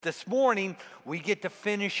This morning, we get to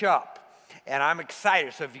finish up, and I'm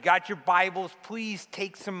excited. So if you got your Bibles, please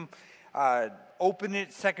take some, open it,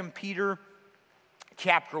 2 Peter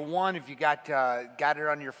chapter 1. If you got it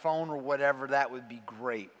on your phone or whatever, that would be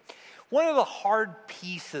great. One of the hard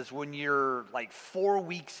pieces when you're like 4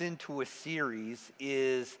 weeks into a series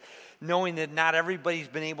is knowing that not everybody's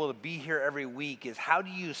been able to be here every week is how do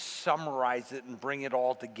you summarize it and bring it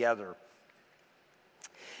all together?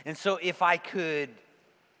 And so if I could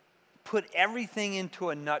put everything into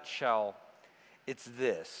a nutshell, it's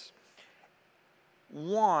this.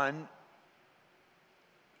 One,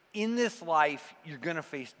 in this life, you're going to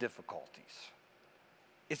face difficulties.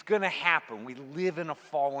 It's going to happen. We live in a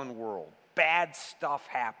fallen world. Bad stuff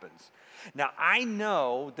happens. Now, I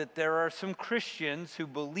know that there are some Christians who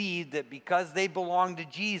believe that because they belong to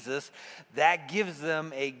Jesus, that gives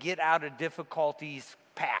them a get out of difficulties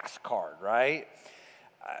pass card, right?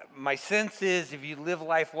 My sense is if you live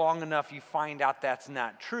life long enough, you find out that's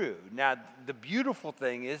not true. Now, the beautiful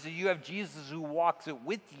thing is that you have Jesus who walks it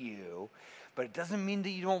with you, but it doesn't mean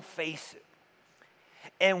that you don't face it.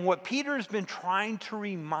 And what Peter's been trying to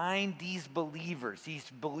remind these believers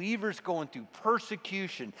going through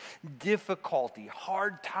persecution, difficulty,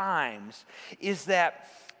 hard times, is that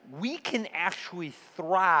we can actually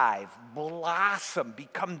thrive, blossom,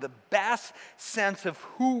 become the best sense of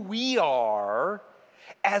who we are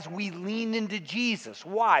as we lean into Jesus.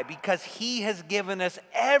 Why? Because he has given us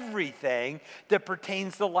everything that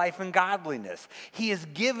pertains to life and godliness. He has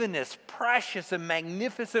given us precious and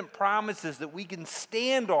magnificent promises that we can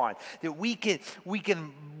stand on, that we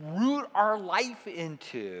can root our life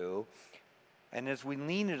into. And as we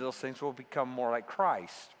lean into those things, we'll become more like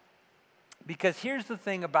Christ. Because here's the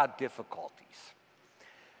thing about difficulties.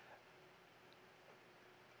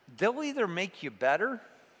 They'll either make you better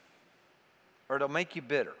or they'll make you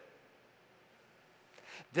bitter.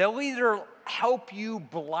 They'll either help you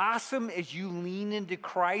blossom as you lean into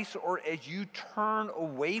Christ or as you turn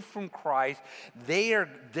away from Christ.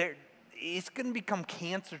 It's going to become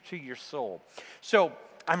cancer to your soul. So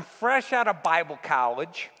I'm fresh out of Bible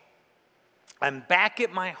college. I'm back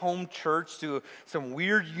at my home church through some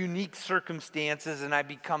weird, unique circumstances, and I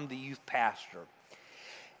become the youth pastor.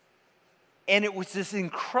 And it was this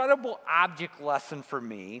incredible object lesson for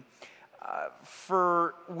me.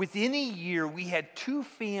 For within a year, we had 2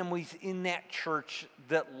 families in that church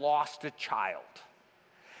that lost a child.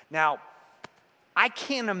 Now, I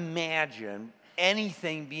can't imagine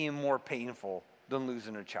anything being more painful than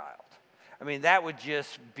losing a child. I mean, that would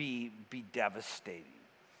just be devastating.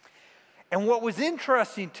 And what was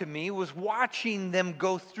interesting to me was watching them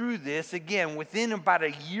go through this, again, within about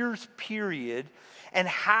a year's period, and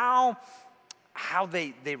how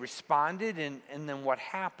they responded and then what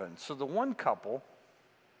happened. So the one couple,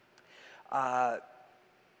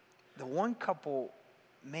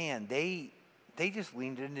 man, they just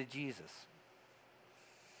leaned into Jesus.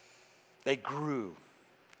 They grew.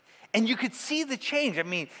 And you could see the change. I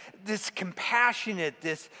mean, this compassionate,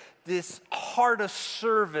 this heart of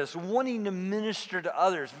service, wanting to minister to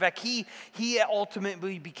others. In fact, he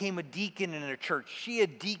ultimately became a deacon in a church. She a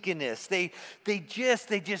deaconess. They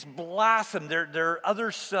just blossomed. Their other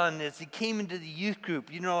son, as he came into the youth group,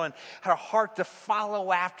 and had a heart to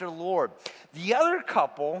follow after the Lord. The other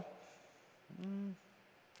couple,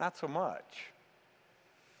 not so much.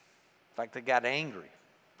 In fact, they got angry.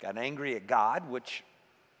 Got angry at God, which,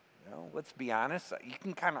 let's be honest, you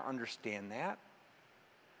can kind of understand that.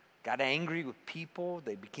 Got angry with people.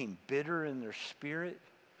 They became bitter in their spirit.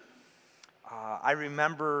 I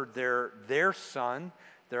remember their son,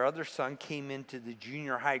 their other son, came into the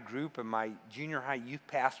junior high group, and my junior high youth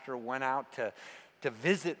pastor went out to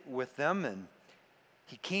visit with them, and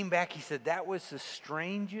he came back. He said, that was the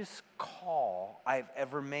strangest call I've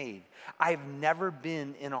ever made. I've never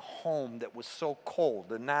been in a home that was so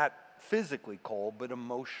cold, and not physically cold, but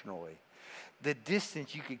emotionally. The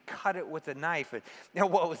distance, you could cut it with a knife.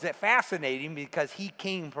 And what was that fascinating, because he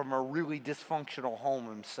came from a really dysfunctional home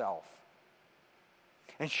himself.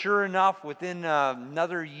 And sure enough, within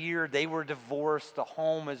another year, they were divorced. The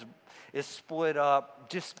home is split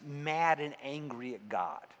up, just mad and angry at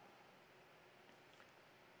God.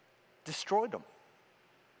 Destroyed them.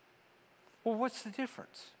 Well, what's the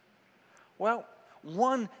difference? Well,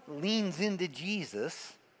 one leans into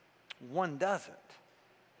Jesus, one doesn't.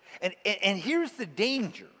 And here's the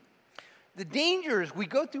danger. The danger is we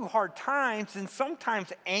go through hard times, and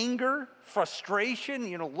sometimes anger, frustration,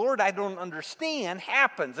 Lord, I don't understand,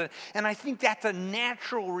 happens. And I think that's a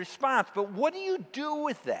natural response. But what do you do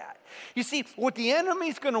with that? You see, what the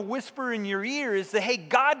enemy's going to whisper in your ear is that, hey,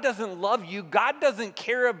 God doesn't love you. God doesn't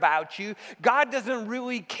care about you. God doesn't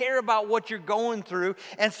really care about what you're going through.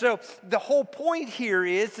 And so the whole point here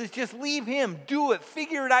is just leave him. Do it.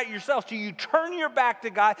 Figure it out yourself. So you turn your back to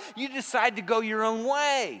God. You decide to go your own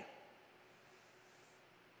way.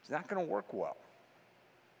 It's not going to work well.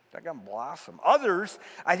 It's not going to blossom. Others,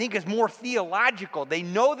 I think, is more theological. They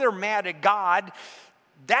know they're mad at God.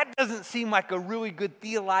 That doesn't seem like a really good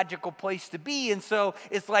theological place to be. And so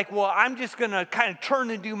it's like, well, I'm just going to kind of turn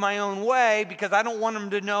and do my own way because I don't want them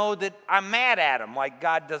to know that I'm mad at him. Like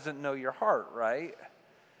God doesn't know your heart, right?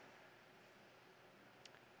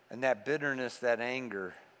 And that bitterness, that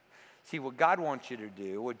anger. See, what God wants you to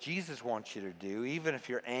do, what Jesus wants you to do, even if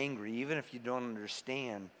you're angry, even if you don't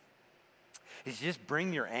understand, is just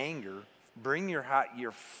bring your anger, bring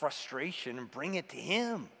your frustration, and bring it to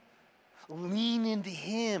him. Lean into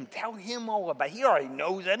him. Tell him all about it. He already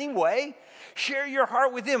knows anyway. Share your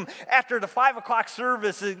heart with him. After the 5 o'clock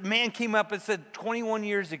service, a man came up and said, 21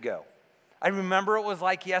 years ago, I remember it was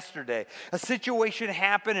like yesterday. A situation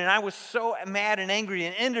happened, and I was so mad and angry,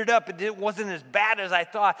 and ended up, it wasn't as bad as I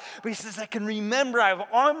thought. But he says, I can remember I was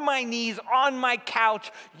on my knees, on my couch,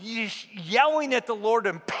 yelling at the Lord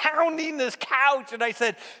and pounding this couch. And I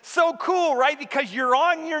said, so cool, right? Because you're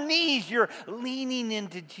on your knees. You're leaning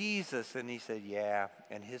into Jesus. And he said, yeah,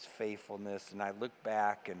 and his faithfulness. And I look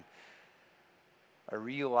back, and I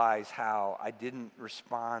realize how I didn't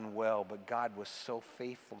respond well, but God was so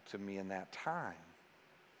faithful to me in that time.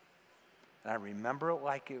 And I remember it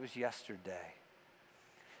like it was yesterday.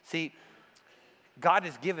 See, God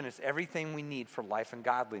has given us everything we need for life and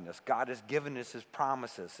godliness. God has given us his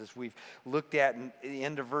promises. As we've looked at in the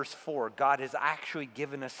end of verse 4, God has actually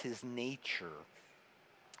given us his nature.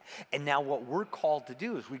 And now what we're called to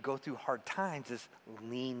do as we go through hard times is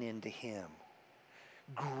lean into him.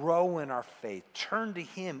 Grow in our faith. Turn to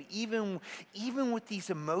him, even with these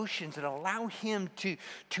emotions, and allow him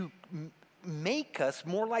to make us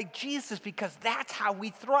more like Jesus, because that's how we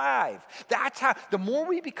thrive. That's how, the more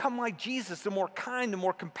we become like Jesus, the more kind, the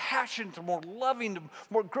more compassionate, the more loving, the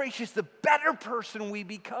more gracious, the better person we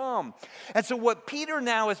become. And so what Peter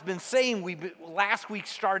now has been saying, last week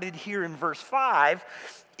started here in verse 5,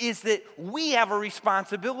 is that we have a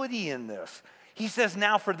responsibility in this. He says,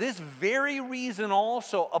 now for this very reason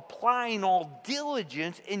also, applying all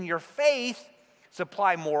diligence in your faith,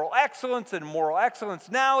 supply moral excellence, and moral excellence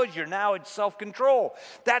knowledge, your knowledge self-control.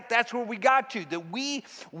 That's where we got to, that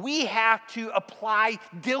we have to apply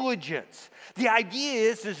diligence. The idea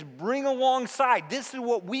is bring alongside. This is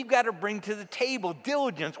what we've got to bring to the table,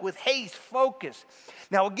 diligence with haste, focus.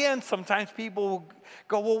 Now again, sometimes people will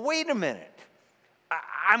go, well, wait a minute.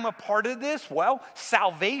 I'm a part of this? Well,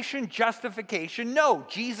 salvation, justification, no.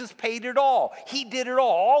 Jesus paid it all. He did it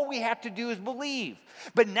all. All we have to do is believe.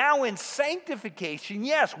 But now in sanctification,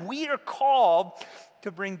 yes, we are called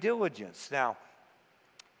to bring diligence. Now,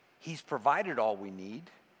 he's provided all we need.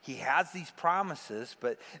 He has these promises,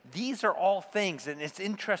 but these are all things, and it's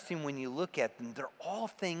interesting when you look at them, they're all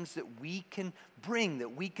things that we can bring,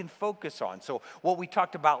 that we can focus on. So what we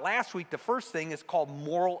talked about last week, the first thing is called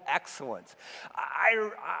moral excellence.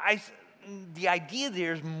 The idea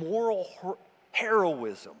there is moral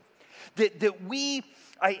heroism, that we...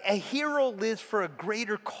 A hero lives for a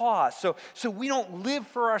greater cause. So we don't live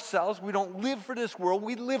for ourselves. We don't live for this world.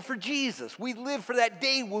 We live for Jesus. We live for that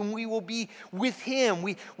day when we will be with him.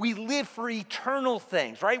 We live for eternal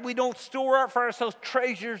things, right? We don't store up for ourselves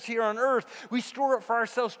treasures here on earth. We store up for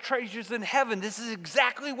ourselves treasures in heaven. This is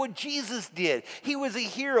exactly what Jesus did. He was a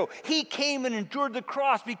hero. He came and endured the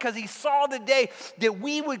cross because he saw the day that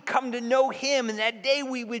we would come to know him, and that day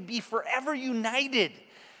we would be forever united.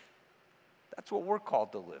 That's what we're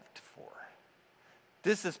called to live for.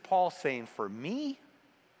 This is Paul saying, for me,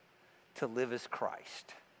 to live as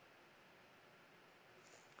Christ.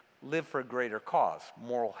 Live for a greater cause,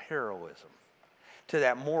 moral heroism. To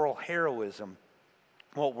that moral heroism,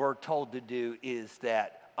 what we're told to do is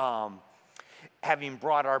that having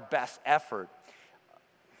brought our best effort,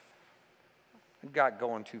 I got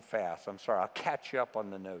going too fast. I'm sorry. I'll catch you up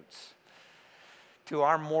on the notes. To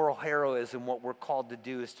our moral heroism, what we're called to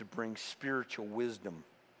do is to bring spiritual wisdom.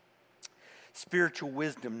 Spiritual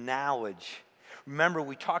wisdom, knowledge. Remember,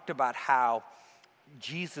 we talked about how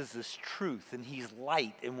Jesus is truth and he's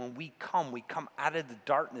light. And when we come out of the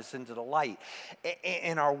darkness into the light.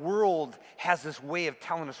 And our world has this way of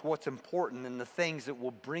telling us what's important and the things that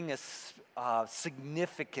will bring us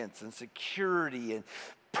significance and security and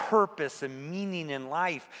purpose and meaning in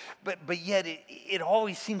life, but yet it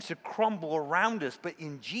always seems to crumble around us. But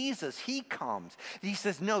in Jesus, he comes. He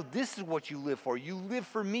says, no, this is what you live for. You live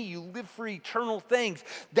for me. You live for eternal things.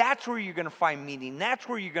 That's where you're going to find meaning. That's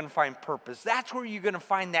where you're going to find purpose. That's where you're going to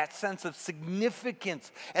find that sense of significance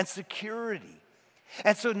and security.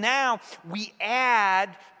 And so now we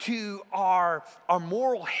add to our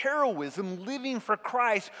moral heroism, living for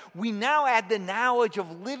Christ, we now add the knowledge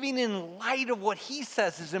of living in light of what he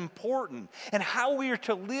says is important and how we are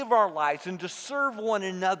to live our lives and to serve one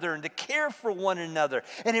another and to care for one another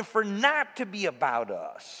and for not to be about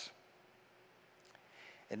us.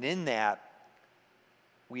 And in that,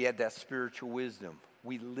 we add that spiritual wisdom.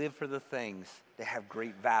 We live for the things that have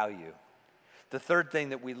great value. The third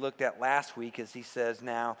thing that we looked at last week is he says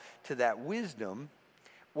now to that wisdom,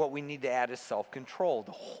 what we need to add is self-control,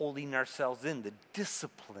 the holding ourselves in, the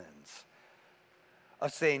disciplines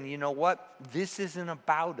of saying, you know what, this isn't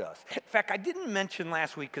about us. In fact, I didn't mention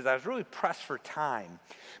last week because I was really pressed for time,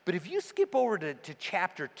 but if you skip over to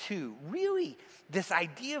chapter 2, really this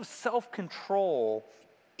idea of self-control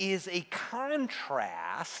is a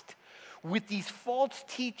contrast with these false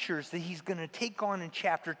teachers that he's going to take on in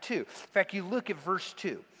chapter 2. In fact, you look at verse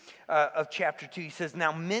 2 of chapter 2. He says,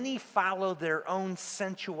 now many follow their own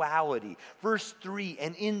sensuality. Verse 3,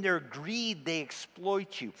 and in their greed they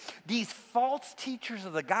exploit you. These false teachers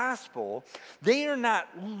of the gospel, they are not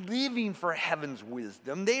living for heaven's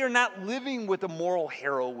wisdom. They are not living with a moral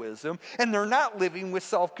heroism, and they're not living with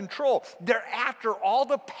self-control. They're after all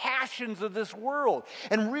the passions of this world.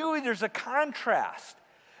 And really there's a contrast.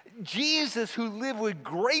 Jesus, who lived with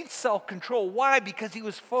great self-control. Why? Because he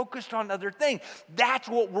was focused on other things. That's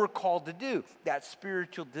what we're called to do, that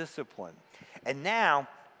spiritual discipline. And now,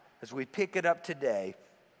 as we pick it up today,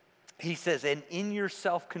 he says, and in your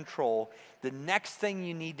self-control, the next thing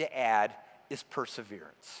you need to add is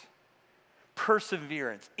perseverance.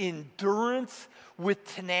 Perseverance, endurance with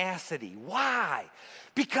tenacity. Why?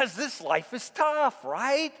 Because this life is tough,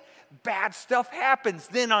 right? Bad stuff happens.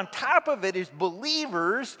 Then on top of it, as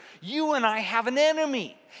believers, you and I have an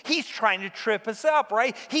enemy. He's trying to trip us up,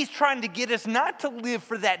 right? He's trying to get us not to live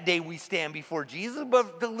for that day we stand before Jesus,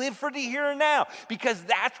 but to live for the here and now, because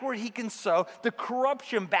that's where he can sow the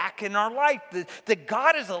corruption back in our life that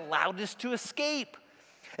God has allowed us to escape.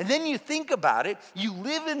 And then you think about it, you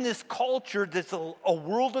live in this culture that's a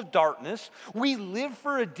world of darkness. We live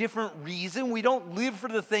for a different reason. We don't live for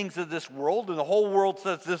the things of this world, and the whole world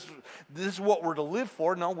says this is what we're to live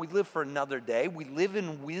for. No, we live for another day. We live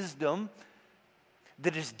in wisdom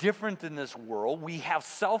that is different than this world. We have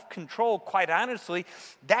self-control, quite honestly.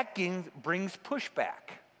 That brings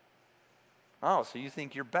pushback. Oh, so you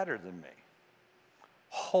think you're better than me?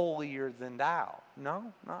 Holier than thou.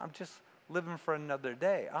 No, I'm just living for another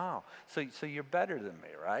day. Oh, so you're better than me,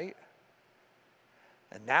 right?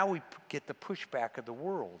 And now we get the pushback of the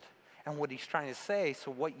world. And what he's trying to say, so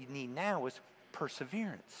what you need now is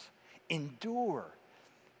perseverance. Endure.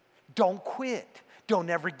 Don't quit. Don't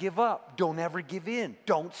ever give up. Don't ever give in.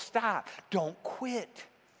 Don't stop. Don't quit.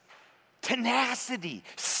 Tenacity.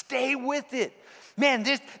 Stay with it. Man,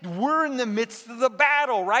 we're in the midst of the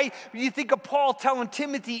battle, right? You think of Paul telling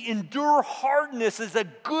Timothy, endure hardness as a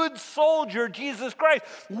good soldier of Jesus Christ.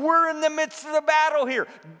 We're in the midst of the battle here.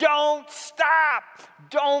 Don't stop.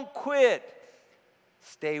 Don't quit.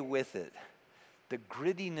 Stay with it. The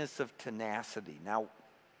grittiness of tenacity. Now,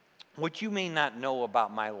 what you may not know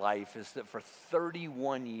about my life is that for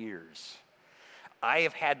 31 years, I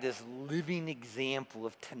have had this living example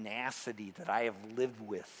of tenacity that I have lived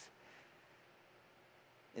with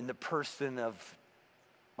in the person of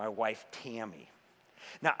my wife, Tammy.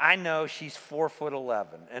 Now, I know she's 4'11",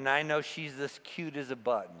 and I know she's as cute as a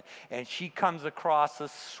button, and she comes across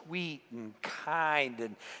as sweet and kind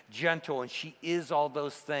and gentle, and she is all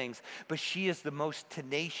those things, but she is the most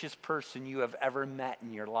tenacious person you have ever met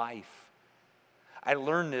in your life. I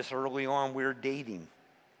learned this early on. We were dating.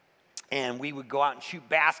 And we would go out and shoot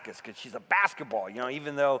baskets because she's a basketball. You know,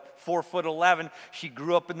 even though 4'11", she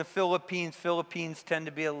grew up in the Philippines. Philippines tend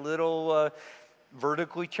to be a little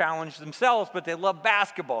vertically challenged themselves, but they love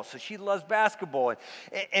basketball. So she loves basketball.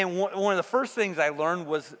 And one of the first things I learned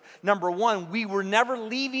was, number one, we were never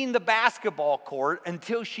leaving the basketball court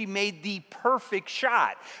until she made the perfect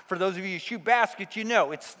shot. For those of you who shoot baskets, you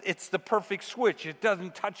know it's the perfect switch. It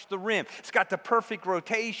doesn't touch the rim. It's got the perfect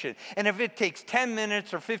rotation. And if it takes 10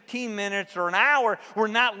 minutes or 15 minutes or an hour, we're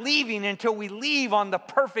not leaving until we leave on the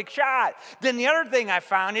perfect shot. Then the other thing I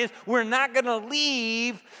found is we're not going to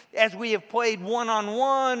leave as we have played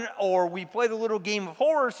one-on-one or we play the little game of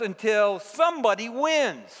horse until somebody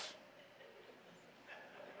wins.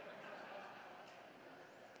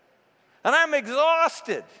 And I'm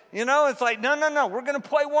exhausted. You know, it's like, no, we're going to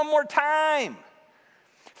play one more time.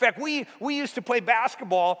 In fact, we used to play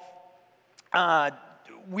basketball.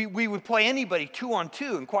 We would play anybody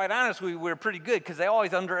 2-on-2, and quite honestly, we were pretty good because they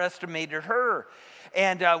always underestimated her.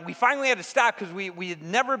 And we finally had to stop because we had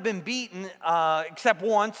never been beaten except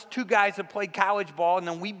once. Two guys had played college ball, and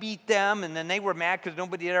then we beat them, and then they were mad because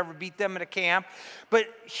nobody had ever beat them at a camp. But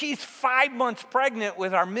she's 5 months pregnant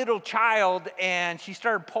with our middle child, and she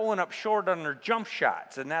started pulling up short on her jump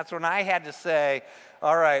shots. And that's when I had to say,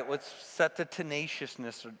 all right, let's set the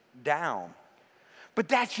tenaciousness down. But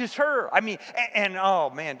that's just her. I mean, and oh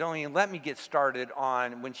man, don't even let me get started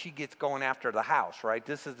on when she gets going after the house, right?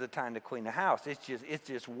 This is the time to clean the house. It's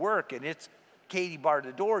just work, and it's Katie barred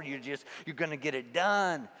the door. You're going to get it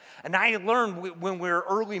done. And I learned when we were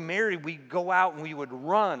early married, we'd go out and we would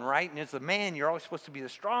run, right? And as a man, you're always supposed to be the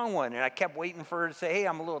strong one. And I kept waiting for her to say, hey,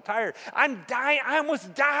 I'm a little tired. I'm dying. I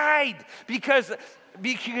almost died because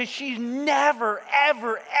she's never,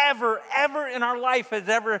 ever, ever, ever in our life has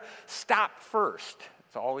ever stopped first.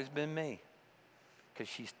 It's always been me because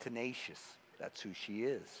she's tenacious. That's who she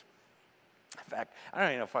is. In fact, I don't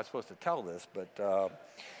even know if I'm supposed to tell this, but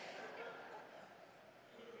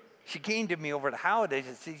she came to me over the holidays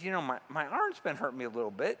and says, you know, my arm's been hurting me a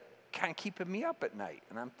little bit, kind of keeping me up at night.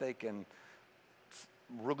 And I'm thinking, it's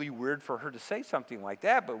really weird for her to say something like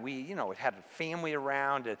that, but we, you know, had a family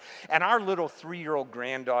around, and our little 3-year-old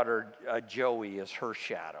granddaughter, Joey, is her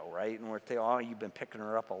shadow, right? And we're thinking, oh, you've been picking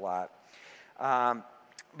her up a lot.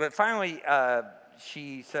 But finally,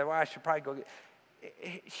 she said, well, I should probably go get...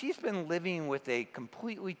 She's been living with a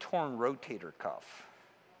completely torn rotator cuff.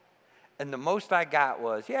 And the most I got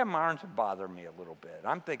was, yeah, my arms would bother me a little bit.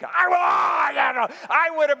 I'm thinking, I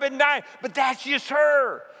would have been dying. But that's just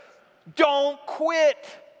her. Don't quit.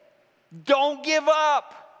 Don't give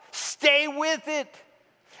up. Stay with it.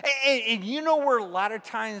 And you know where a lot of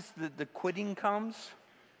times the quitting comes?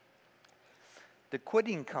 The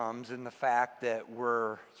quitting comes in the fact that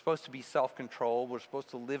we're supposed to be self-controlled. We're supposed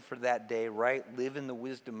to live for that day, right? Live in the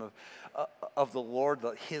wisdom of the Lord,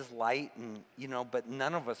 His light, and you know. But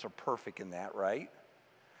none of us are perfect in that, right?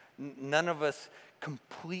 None of us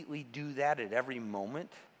completely do that at every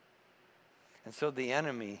moment. And so the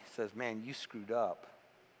enemy says, "Man, you screwed up.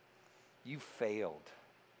 You failed.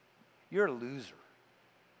 You're a loser.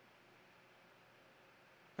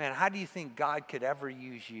 Man, how do you think God could ever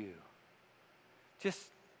use you?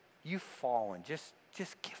 You've fallen. Just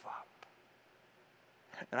give up."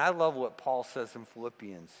 And I love what Paul says in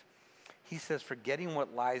Philippians. He says, forgetting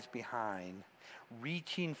what lies behind,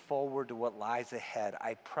 reaching forward to what lies ahead,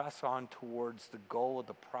 I press on towards the goal of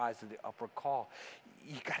the prize of the upper call.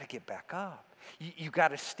 You got to get back up. You got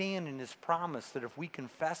to stand in His promise that if we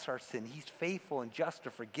confess our sin, He's faithful and just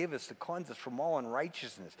to forgive us, to cleanse us from all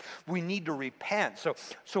unrighteousness. We need to repent.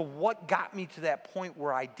 So what got me to that point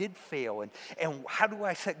where I did fail? And how do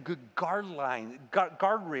I set good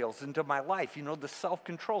guardrails into my life? You know, the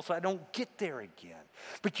self-control so I don't get there again.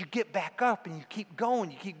 But you get back up and you keep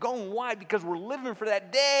going. You keep going. Why? Because we're living for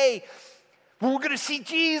that day. We're going to see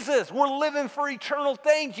Jesus. We're living for eternal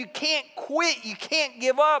things. You can't quit. You can't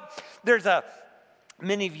give up.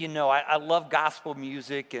 Many of you know, I love gospel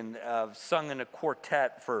music and sung in a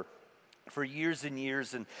quartet for years and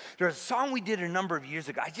years. And there's a song we did a number of years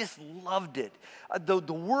ago. I just loved it.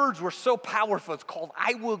 The words were so powerful. It's called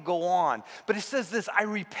I Will Go On. But it says this, I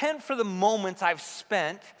repent for the moments I've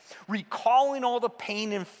spent recalling all the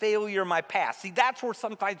pain and failure of my past. See, that's where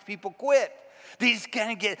sometimes people quit. They just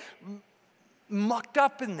kind of get mucked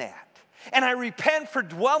up in that. And I repent for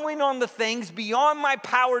dwelling on the things beyond my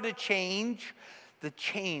power to change, the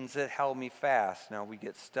chains that held me fast. Now we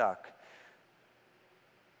get stuck.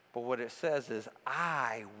 But what it says is,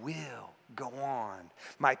 I will go on.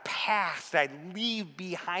 My past I leave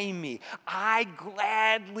behind me. I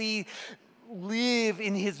gladly live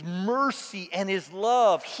in His mercy and His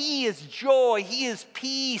love. He is joy. He is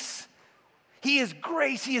peace. He is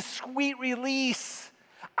grace. He is sweet release.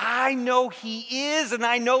 I know He is, and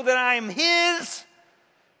I know that I am His,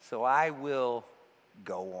 so I will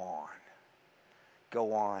go on.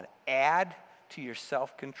 Go on. Add to your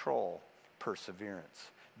self-control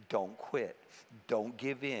perseverance. Don't quit. Don't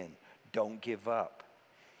give in. Don't give up.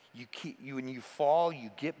 When you fall, you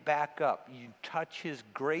get back up. You touch his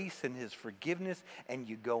grace and his forgiveness, and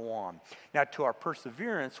you go on. Now, to our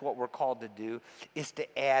perseverance, what we're called to do is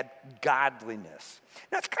to add godliness.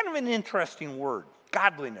 That's kind of an interesting word,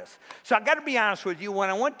 godliness. So I got to be honest with you, when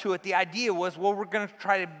I went to it, the idea was, well, we're going to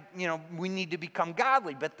try to, we need to become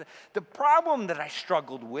godly. But the problem that I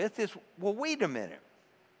struggled with is, well, wait a minute.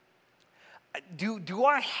 Do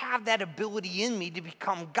I have that ability in me to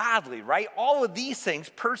become godly, right? All of these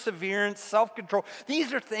things, perseverance, self-control,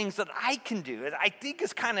 these are things that I can do. I think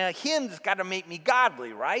it's kind of him that's got to make me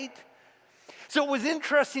godly, right? So it was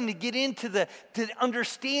interesting to get into the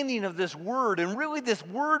understanding of this word. And really this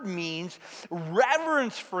word means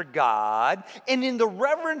reverence for God. And in the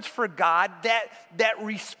reverence for God, that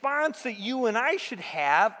response that you and I should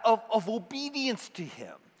have of obedience to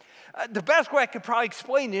him. The best way I could probably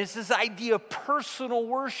explain it is this idea of personal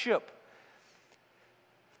worship.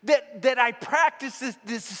 That I practice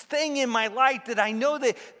this thing in my life that I know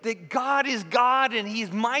that God is God and he's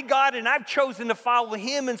my God and I've chosen to follow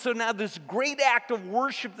him. And so now this great act of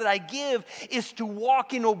worship that I give is to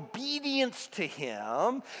walk in obedience to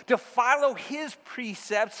him, to follow his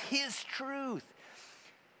precepts, his truth.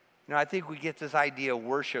 I think we get this idea of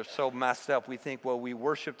worship so messed up. We think, well, we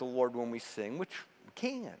worship the Lord when we sing, which we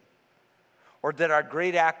can. Or that our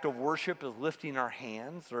great act of worship is lifting our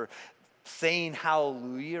hands or saying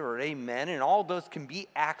hallelujah or amen. And all those can be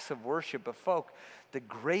acts of worship. But folk, the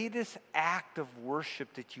greatest act of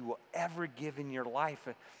worship that you will ever give in your life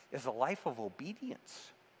is a life of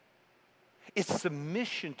obedience. It's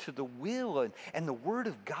submission to the will and the word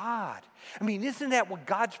of God. I mean, isn't that what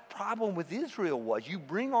God's problem with Israel was? You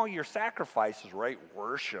bring all your sacrifices, right?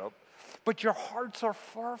 Worship. But your hearts are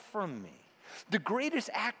far from me. The greatest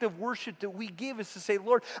act of worship that we give is to say,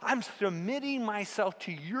 Lord, I'm submitting myself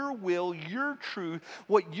to your will, your truth,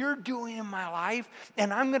 what you're doing in my life,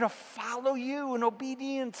 and I'm going to follow you in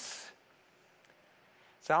obedience.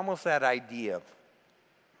 It's almost that idea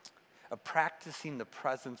of practicing the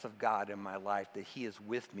presence of God in my life, that he is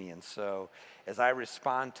with me. And so as I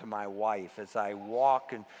respond to my wife, as I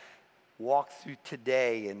walk through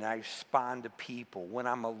today and I respond to people, when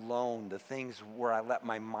I'm alone, the things where I let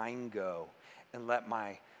my mind go and let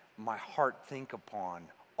my heart think upon,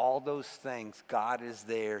 all those things, God is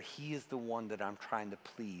there. He is the one that I'm trying to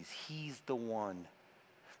please. He's the one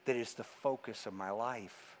that is the focus of my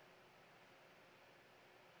life.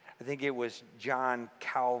 I think it was John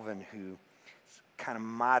Calvin who kind of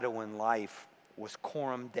motto in life was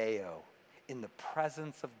Coram Deo, in the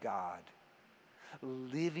presence of God.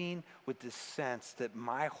 Living with this sense that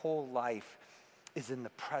my whole life is in the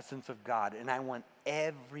presence of God. And I want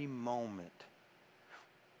every moment,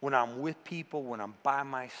 when I'm with people, when I'm by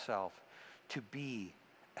myself, to be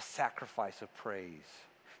a sacrifice of praise,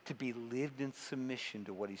 to be lived in submission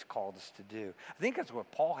to what he's called us to do. I think that's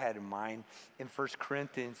what Paul had in mind in 1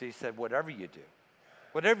 Corinthians. He said, whatever you do,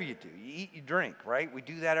 you eat, you drink, right? We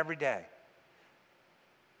do that every day.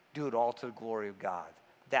 Do it all to the glory of God.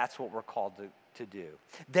 That's what we're called to do.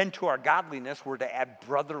 Then to our godliness, we're to add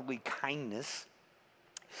brotherly kindness.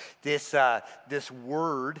 This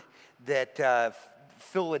word that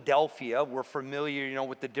Philadelphia, we're familiar,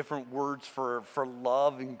 with the different words for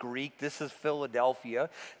love in Greek. This is Philadelphia.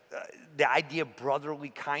 The idea of brotherly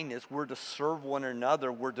kindness, we're to serve one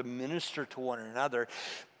another, we're to minister to one another.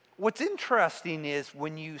 What's interesting is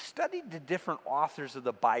when you study the different authors of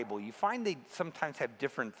the Bible, you find they sometimes have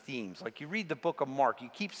different themes. Like you read the book of Mark, you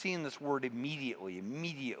keep seeing this word immediately.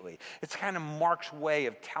 It's kind of Mark's way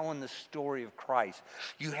of telling the story of Christ.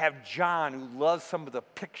 You have John, who loves some of the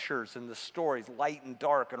pictures and the stories, light and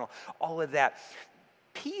dark and all of that.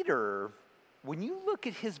 Peter, when you look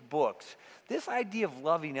at his books, this idea of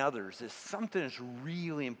loving others is something that's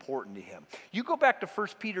really important to him. You go back to 1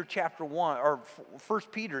 Peter chapter 1, or 1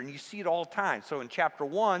 Peter, and you see it all the time. So in chapter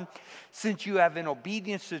 1, since you have in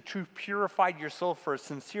obedience to the truth purified your soul for a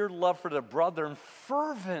sincere love for the brother and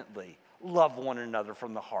fervently love one another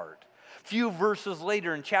from the heart. A few verses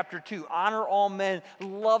later in chapter 2, honor all men,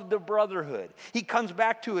 love the brotherhood. He comes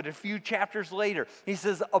back to it a few chapters later. He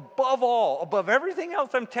says, above all, above everything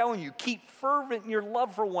else I'm telling you, keep fervent in your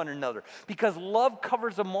love for one another, because love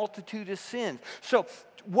covers a multitude of sins. So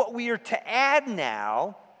what we are to add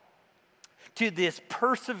now to this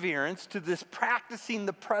perseverance, to this practicing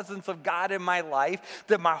the presence of God in my life,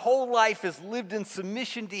 that my whole life is lived in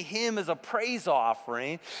submission to him as a praise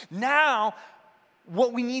offering. Now,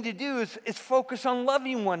 what we need to do is focus on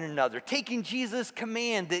loving one another, taking Jesus'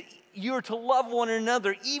 command that you are to love one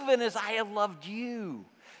another even as I have loved you.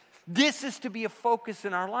 This is to be a focus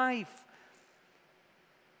in our life.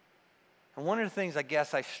 And one of the things I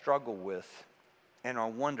guess I struggle with, and I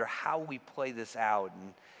wonder how we play this out,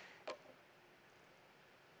 and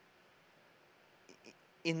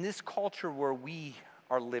in this culture where we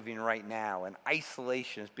are living right now, and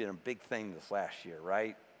isolation has been a big thing this last year,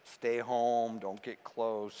 right? Stay home, don't get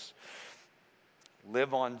close,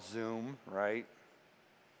 live on Zoom, right?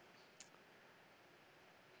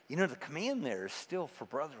 You know, the command there is still for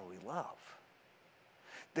brotherly love.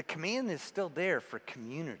 The command is still there for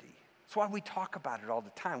community. That's why we talk about it all the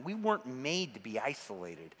time. We weren't made to be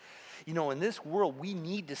isolated. You know, in this world, we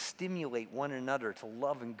need to stimulate one another to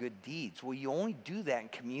love and good deeds. Well, you only do that in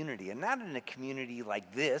community, and not in a community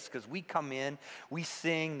like this, because we come in, we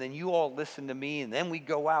sing, then you all listen to me, and then we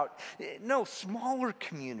go out. No, smaller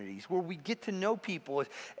communities where we get to know people,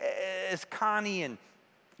 as Connie and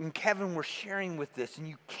Kevin were sharing with this, and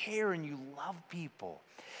you care and you love people.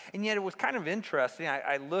 And yet it was kind of interesting.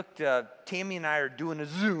 I looked, Tammy and I are doing a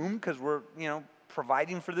Zoom because we're,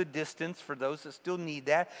 providing for the distance for those that still need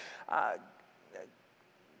that.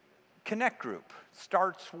 Connect group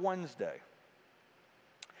starts Wednesday.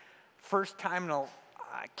 First time,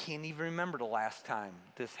 I can't even remember the last time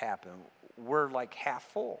this happened. We're like half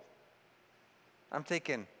full. I'm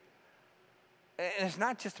thinking, and it's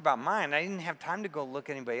not just about mine. I didn't have time to go look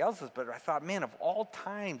at anybody else's, but I thought, man, of all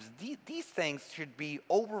times, these things should be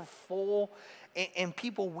over full and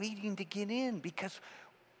people waiting to get in, because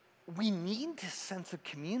we need this sense of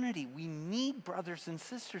community. We need brothers and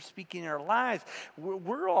sisters speaking in our lives.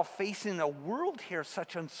 We're all facing a world here of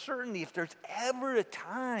such uncertainty. If there's ever a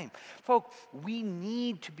time, folks, we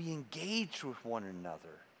need to be engaged with one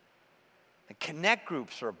another. Connect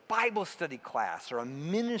groups or a Bible study class or a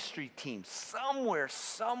ministry team, somewhere,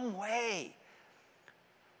 some way.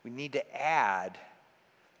 We need to add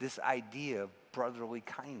this idea of brotherly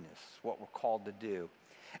kindness, what we're called to do.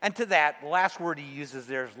 And to that, the last word he uses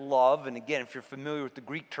there is love. And again, if you're familiar with the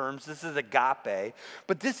Greek terms, this is agape.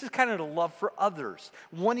 But this is kind of the love for others,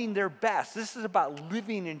 wanting their best. This is about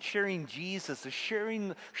living and sharing Jesus,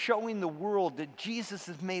 showing the world that Jesus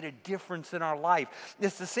has made a difference in our life.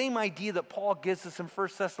 It's the same idea that Paul gives us in 1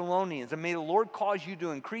 Thessalonians. And may the Lord cause you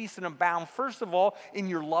to increase and abound, first of all, in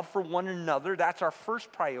your love for one another. That's our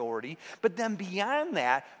first priority. But then beyond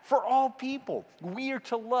that, for all people, we are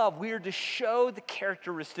to love. We are to show the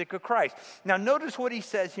characteristics of Christ. Now notice what he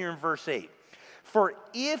says here in verse 8. For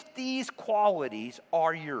if these qualities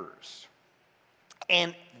are yours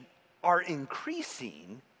and are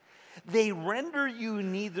increasing, they render you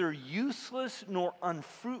neither useless nor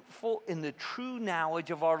unfruitful in the true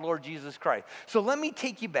knowledge of our Lord Jesus Christ. So let me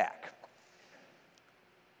take you back.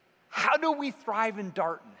 How do we thrive in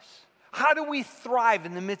darkness? How do we thrive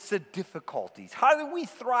in the midst of difficulties? How do we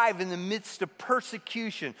thrive in the midst of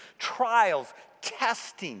persecution, trials,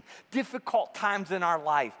 testing, difficult times in our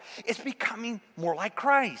life? It's becoming more like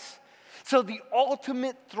Christ. So the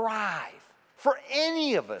ultimate thrive for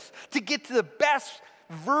any of us to get to the best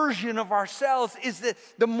version of ourselves is that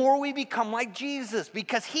the more we become like Jesus,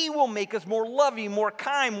 because he will make us more loving, more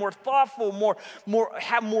kind, more thoughtful,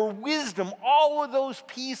 have more wisdom, all of those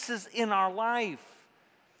pieces in our life.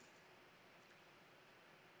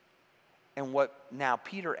 And what now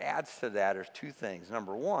Peter adds to that are two things.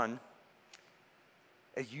 Number one,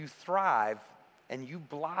 as you thrive and you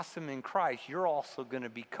blossom in Christ, you're also going to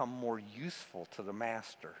become more useful to the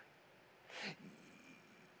master.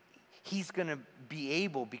 He's going to be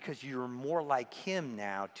able, because you're more like him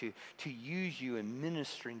now, to use you in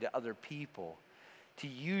ministering to other people, to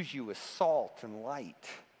use you as salt and light,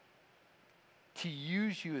 to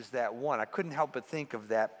use you as that one. I couldn't help but think of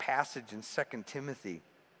that passage in 2 Timothy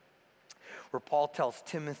where Paul tells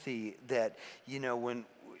Timothy that, when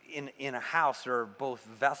in a house there are both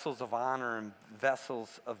vessels of honor and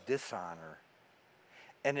vessels of dishonor.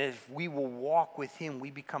 And if we will walk with him,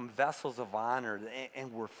 we become vessels of honor,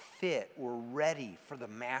 and we're fit, we're ready for the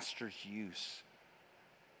master's use.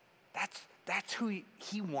 That's who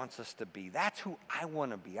he wants us to be. That's who I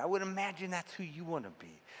want to be. I would imagine that's who you want to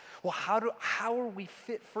be. Well, how are we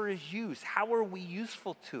fit for his use? How are we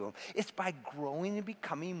useful to him? It's by growing and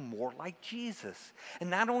becoming more like Jesus.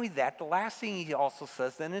 And not only that, the last thing he also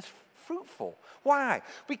says then is fruitful. Why?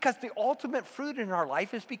 Because the ultimate fruit in our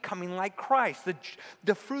life is becoming like Christ.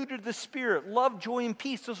 The fruit of the Spirit, love, joy, and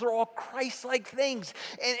peace, those are all Christ-like things.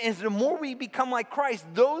 And the more we become like Christ,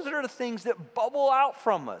 those are the things that bubble out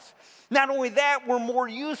from us. Not only that, we're more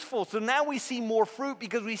useful. So now we see more fruit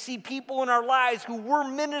because we see people in our lives who we're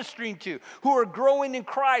ministering to, who are growing in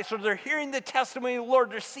Christ, or they're hearing the testimony of the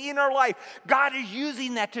Lord. They're seeing our life. God is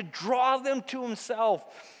using that to draw them to himself.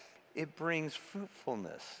 It brings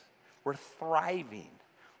fruitfulness. We're thriving.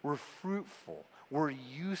 We're fruitful. We're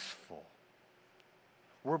useful.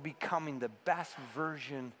 We're becoming the best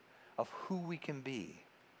version of who we can be.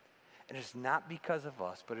 And it's not because of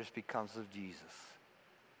us, but it's because of Jesus.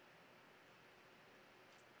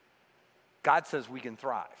 God says we can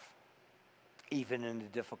thrive, even in the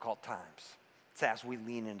difficult times. It's as we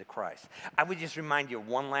lean into Christ. I would just remind you of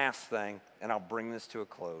one last thing, and I'll bring this to a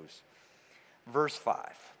close. Verse 5.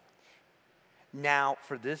 Now,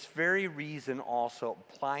 for this very reason also,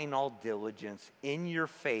 applying all diligence, in your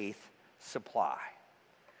faith, supply.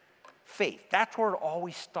 Faith, that's where it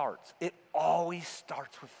always starts. It always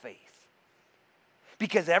starts with faith.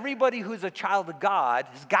 Because everybody who's a child of God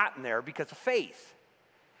has gotten there because of faith.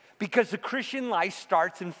 Because the Christian life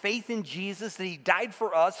starts in faith in Jesus, that he died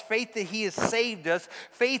for us, faith that he has saved us,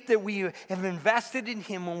 faith that we have invested in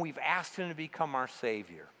him when we've asked him to become our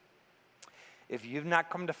Savior. If you've not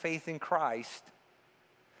come to faith in Christ,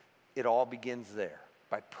 it all begins there,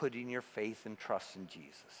 by putting your faith and trust in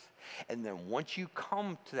Jesus. And then once you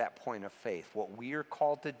come to that point of faith, what we are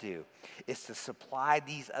called to do is to supply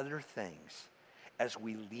these other things as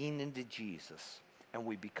we lean into Jesus and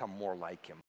we become more like him.